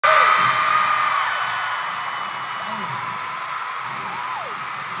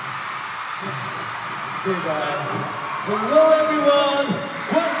Okay guys, hello everyone!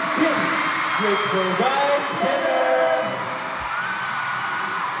 One thing, let's go right together!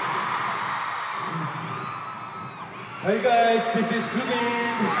 Hi guys, this is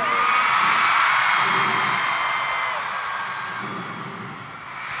Subin.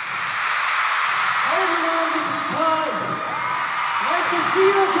 Hi everyone, this is Kai. Nice to see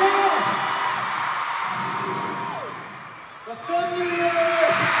you again! What's up, New Year?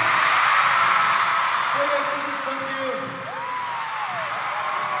 How are you from you?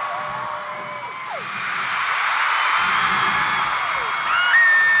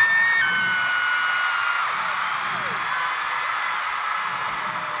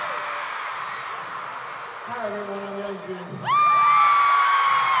 Hi everyone, I'm Yeonjun.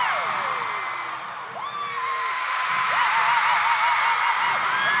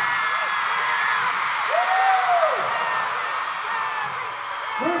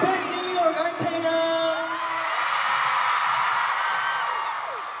 We're back in New York, I'm Taina.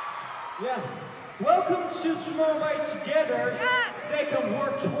 Yeah, welcome to Tomorrow by Together's second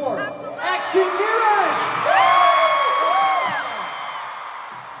world tour. Action Mirage!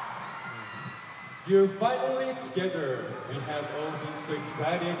 We're finally together. We have all been so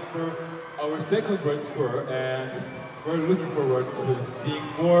excited for our second world tour and we're looking forward to seeing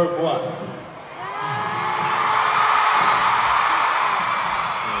more Moas.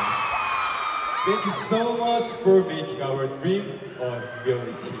 Thank you so much for making our dream a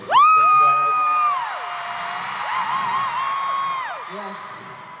reality. Thank you guys. Yeah,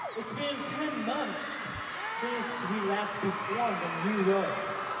 it's been 10 months since we last performed in New York.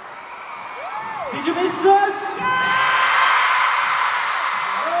 Did you miss us?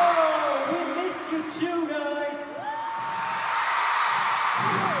 Oh, we missed you too, guys.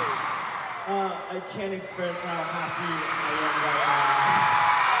 I can't express how happy I am right now.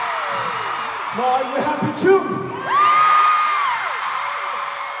 Well, are you happy too?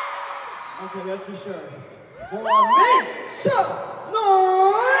 Okay, let's be sure. Well, make some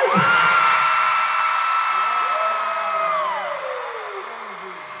noise!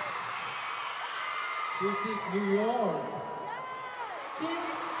 This is New York. Since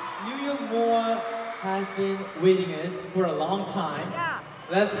New York Moa has been waiting us for a long time,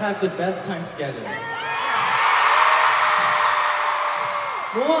 let's have the best time together.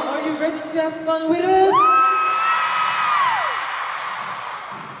 Moa, are you ready to have fun with us?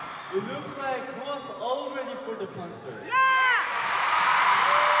 It looks like Moa's all ready for the concert.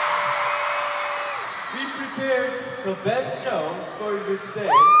 We prepared the best show for you today.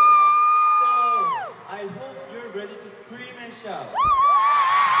 So I hope you're ready to scream and shout.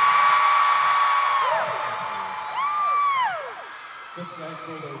 Just like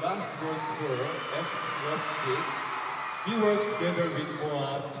for the last world tour, X we worked together with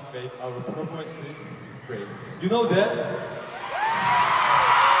Moa to make our performances great. You know that?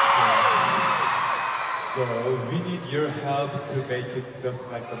 So we need your help to make it just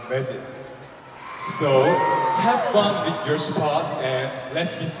like a magic. So have fun with your spot and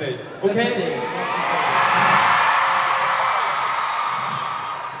let's be safe, okay?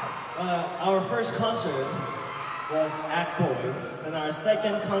 Our first concert was Act Boy, and our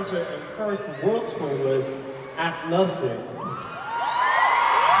second concert and first world tour was Act Lovesick.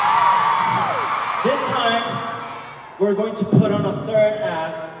 This time, we're going to put on a third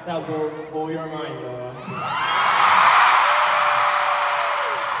act that will blow your mind, Noah.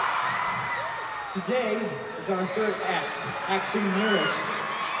 Today is our third act, Action Mirage.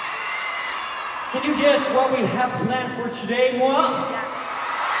 Can you guess what we have planned for today, Moa?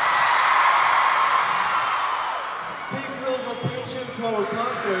 Pay close attention to our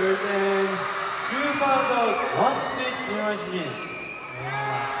concert and you will find out what sweet Mirage means.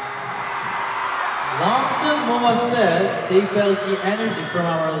 Last time Moa said they felt the energy from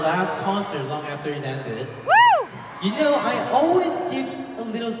our last concert long after it ended. Woo! You know, I always give a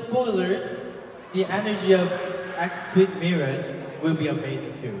little spoilers. The energy of Act Sweet Mirage will be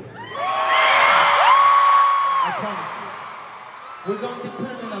amazing too. I promise you. We're going to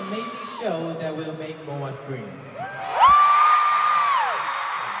put on an amazing show that will make Moa scream.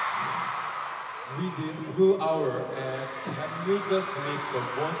 We did full hour and can we just make the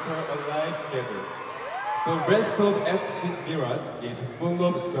monster alive together? The rest of Act Sweet Mirage is full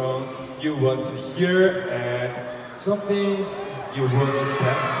of songs you want to hear and some things you won't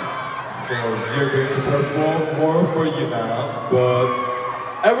expect. So we're going to perform more for you now, but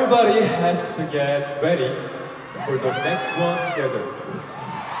everybody has to get ready for the next one together.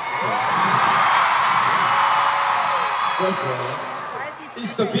 First one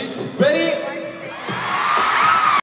is the beat. Ready?